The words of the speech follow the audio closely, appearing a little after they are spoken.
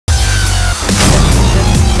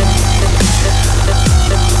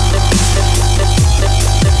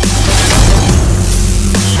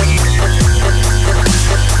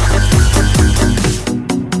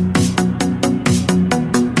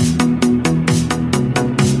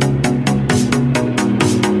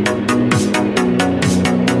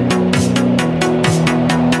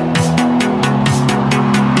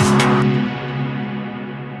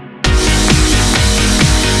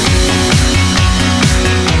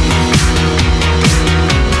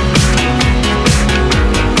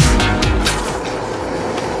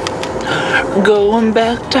Going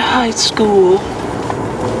back to high school.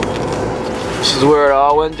 This is where it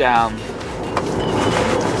all went down.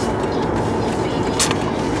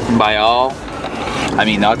 And by all, I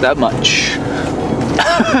mean not that much.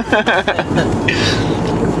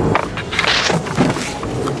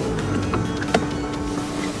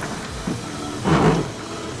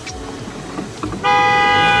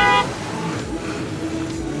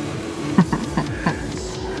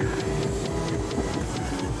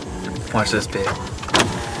 Watch this, babe.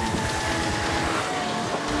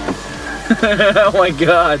 Oh my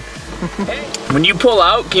god. When you pull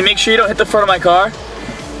out, can you make sure you don't hit the front of my car?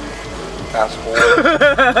 Asshole.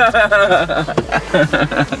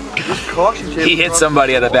 He hit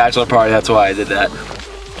somebody at the bachelor party, that's why I did that.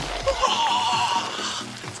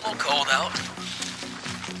 It's a little cold out.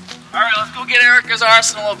 Alright, let's go get Erica's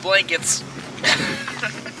arsenal of blankets.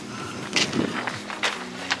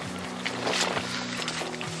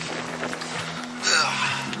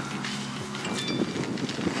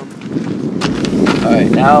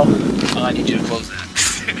 Alright, now I need you to close that.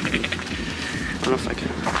 I don't know if I can.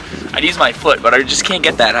 I'd use my foot, but I just can't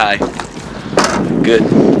get that high. Good.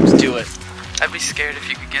 Let's do it. I'd be scared if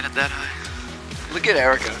you could get it that high. Look at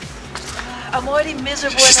Erica. I'm already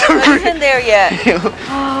miserable and I'm not even there yet.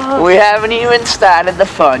 We haven't even started the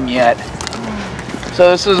fun yet.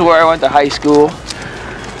 So this is where I went to high school.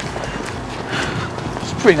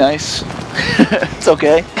 It's pretty nice. It's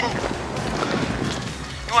okay.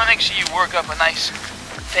 You want to make sure you work up a nice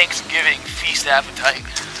Thanksgiving feast appetite.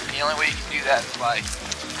 The only way you can do that is by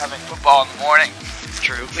having football in the morning.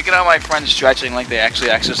 True. Look at all my friends stretching like they actually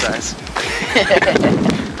exercise.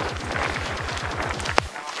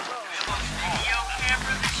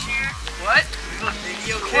 What?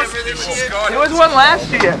 Video camera this year? There was one last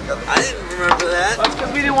year. I didn't remember that. That's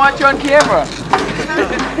because we didn't want you on camera.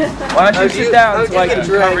 Why don't you sit down so I can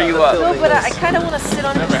cover you up? No, but I kind of want to sit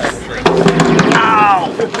on it. Ow!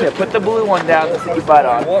 Yeah, put the blue one down and sit your butt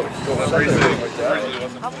on.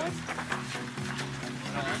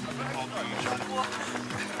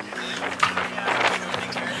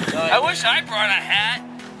 I wish I brought a hat.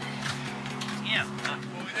 Yeah. Well,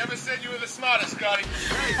 we never said you were the smartest, Scotty.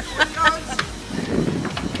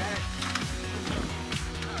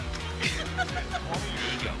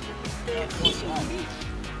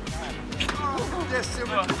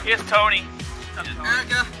 Here's Tony.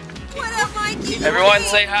 Erica. What up, Mikey? Everyone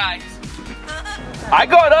say hi. I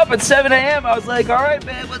got up at 7 a.m. I was like, all right,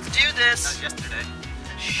 man, let's do this. Yesterday.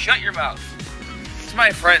 Shut your mouth. It's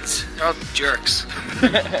my friends. They're all jerks.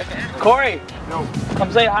 Corey,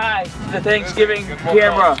 come say hi to the Thanksgiving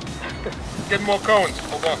camera. Get more cones.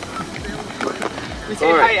 Hold on. We say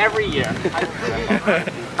hi every year.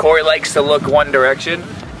 Corey likes to look one direction,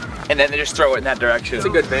 and then they just throw it in that direction. It's a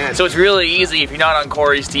good band. So it's really easy if you're not on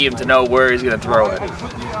Corey's team to know where he's gonna throw it.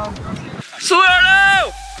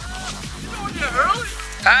 Saludo!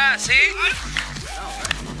 Ah, see?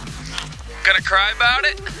 Gonna cry about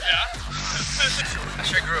it? Yeah. I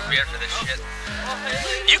should grow a beard for this shit.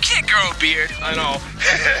 You can't grow a beard. I know.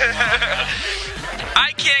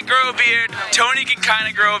 I can't grow a beard. Tony can kind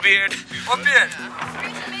of grow a beard. What beard?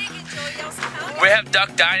 We have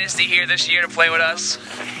Duck Dynasty here this year to play with us.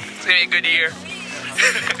 It's gonna be a good year.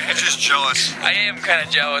 Just jealous. I am kind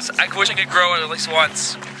of jealous. I wish I could grow it at least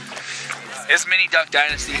once. It's mini Duck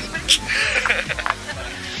Dynasty.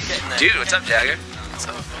 Dude, what's up, Jagger? It's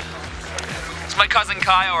my cousin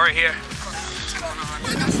Kyle right here.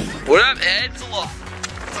 What up, Ed?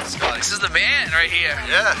 This is the band right here.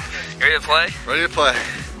 Yeah. You ready to play? Ready to play.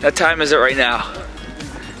 What time is it right now?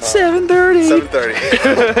 7:30.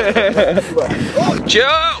 7:30.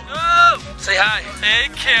 Joe! Oh, say hi. Hey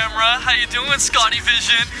camera, how you doing, Scotty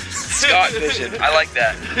Vision? Scott Vision. I like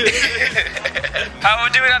that. How are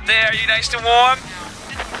we doing up there? Are you nice and warm?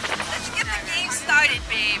 Let's get the game started,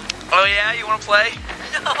 babe. Oh yeah, you want to play?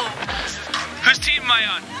 No. Whose team am I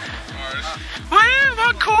on? Woo, I'm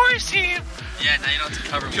on Corey's team. Yeah, now you don't have to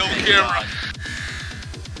cover me. Kill the camera.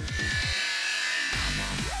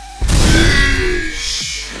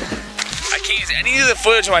 I can't use any of the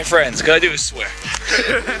footage of my friends. All I do is swear.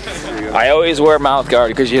 I always wear a mouth guard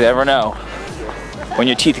because you never know when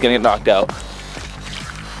your teeth are gonna get knocked out.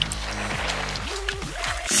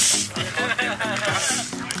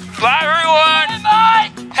 Bye everyone!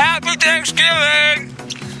 Bye! Happy Thanksgiving!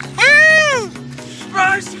 Woo!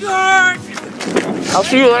 Rice guard! I'll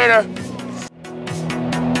see you later.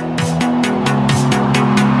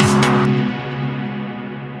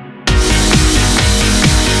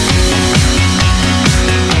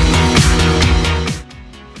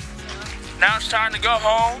 Now it's time to go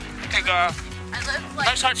home, take a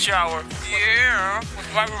Nice hot shower. Yeah.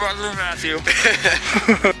 With my brother Matthew.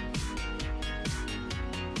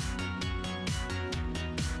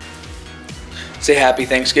 Say happy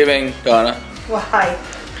Thanksgiving, Donna. Why?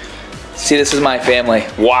 See, this is my family.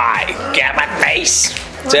 Why? Get my face.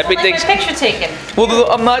 It's happy Thanksgiving. Picture taken.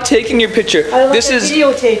 Well, I'm not taking your picture. I don't like my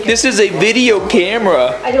video taken. This is a video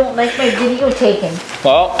camera. I don't like my video taken.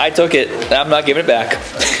 Well, I took it. I'm not giving it back.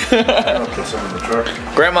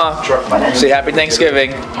 Grandma, say happy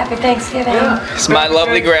Thanksgiving. Happy Thanksgiving. It's my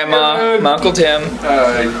lovely grandma, my Uncle Tim,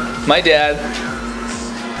 my dad.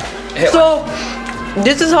 So,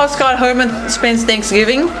 this is how Scott Herman spends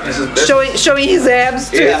Thanksgiving, showing his abs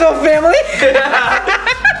to his whole family.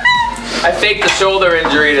 I faked the shoulder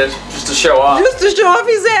injury just to show off. Just to show off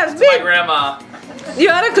his abs. My grandma.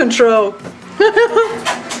 You're out of control.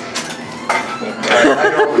 I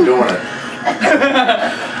know we're doing it.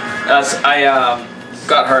 I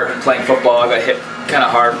got hurt playing football. I got hit kind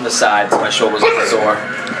of hard from the sides. My shoulders are sore.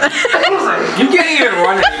 You can't even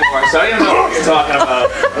run anymore, so I don't even know what you're talking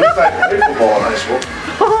about. At least I played football in high school.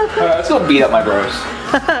 Let's go beat up my bros.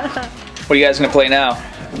 What are you guys gonna play now?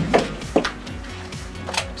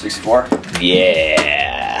 64.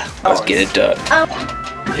 Yeah. Let's get it done.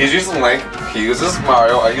 He's using Link, he uses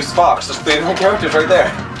Mario, I use Fox. There's 3 different characters right there.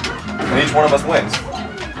 And each one of us wins.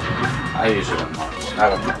 I usually win most. I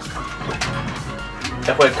win most.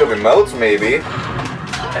 I played Cooking Modes, maybe.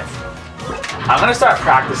 I'm gonna start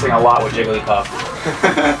practicing a lot with Jigglypuff.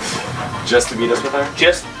 Just to beat us with her?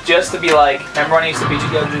 Just to be like, remember when I used to beat you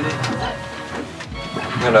the other day?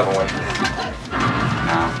 You'll never win.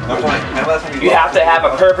 You have to have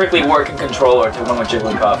a perfectly working controller to win with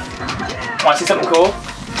Jigglypuff. Want to see something cool?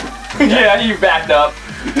 Yeah, you backed up.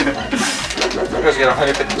 Because you get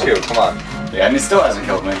 152, come on. Yeah, and he still hasn't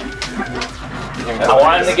killed me. I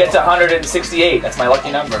want him to get to 168. That's my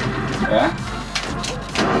lucky number. Yeah?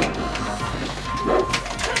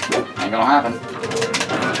 Ain't gonna happen.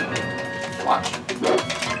 Watch.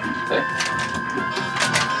 See?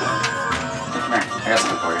 Come here. I got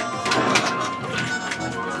something for you.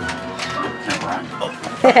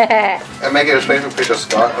 And make it his favorite picture,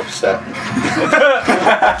 Scott upset.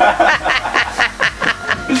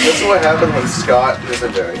 This is what happens when Scott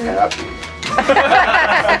isn't very happy.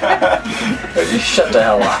 You shut the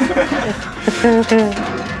hell up.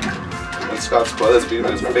 When Scott spoils his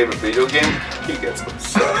favorite video game, he gets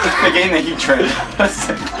upset. The game that he trained.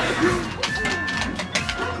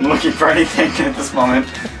 I'm looking for anything at this moment.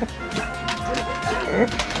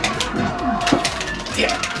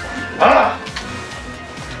 Yeah. Ah!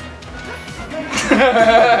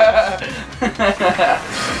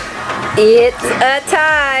 It's a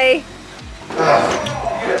tie.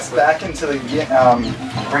 Gets back into the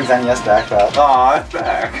brings NES back up. Aw, it's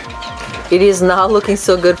back. It is not looking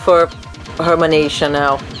so good for Hermanation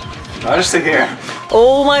now. I'll just sit here.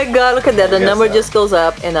 Oh my god, look at that. The number just goes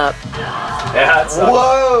up and up. Yeah, it's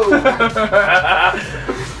Whoa!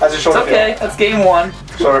 How's your shoulder okay. That's game 1.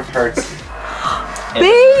 feel? Shoulder hurts.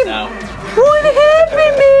 Babe! No. What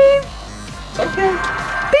happened, babe? It's okay.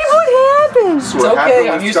 Babe, what happened? It's okay.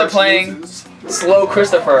 I'm used to playing slow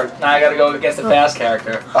Christopher. Now I gotta go against the fast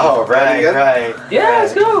character. Oh, right. Yeah,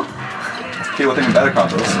 let's go. People think better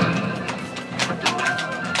combos.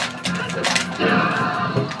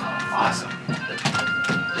 Awesome.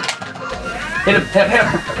 Hit him.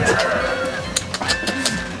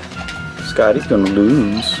 Scotty's gonna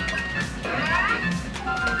lose.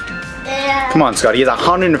 Come on, Scotty. He's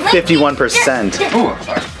 151%. Ooh,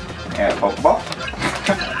 sorry. And Pokeball.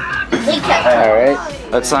 Alright.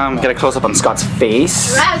 Let's get a close up on Scott's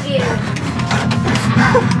face. Love you.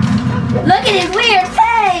 Look at his weird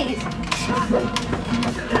face.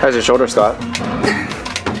 How's your shoulder, Scott?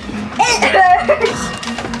 It hurts.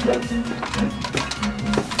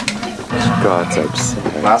 Scott's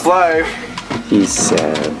upset. Last life. He's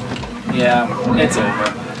sad. Yeah, it's over.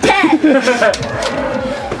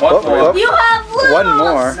 One more. You have lost. One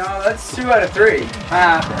more. No, that's 2 out of 3.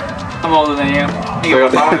 I'm older than you. You go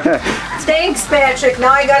Thanks, Patrick.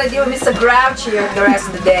 Now I gotta deal with Mr. Grouch here the rest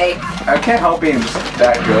of the day. I can't help being just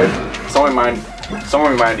that good.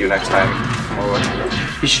 Someone remind you next time.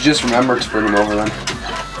 You should just remember to bring him over then.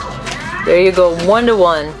 There you go,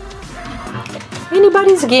 1-1.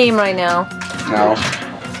 Anybody's game right now. No.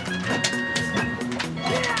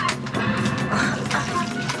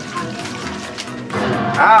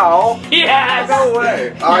 Ow! Yes! No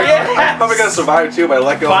way! I'm probably gonna survive too, but I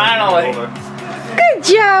let go. Finally! Good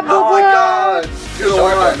job, Oh my Bubba. god! 2 to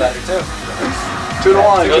 1. 2 to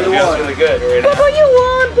 1. 2 to 1. Feels really good right now. Bubba, you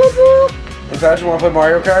won, Bubba. If you want to play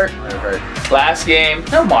Mario Kart? Mario Kart. Last game,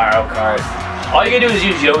 no Mario Kart. All you gotta do is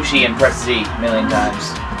use Yoshi and press Z a million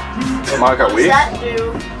times. Mario Kart What does Wii? that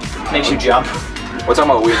do? Makes you jump. We're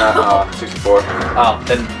talking about Wii, not 64. Oh,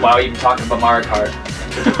 then why are you even talking about Mario Kart?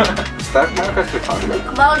 That Mario Kart's good fun.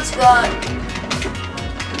 Come on, Scott.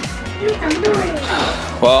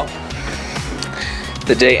 Well,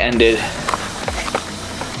 the day ended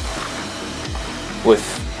with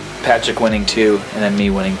Patrick winning 2 and then me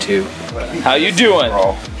winning 2. How you doing?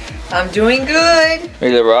 I'm doing good.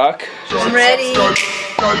 Ready to rock? I'm ready.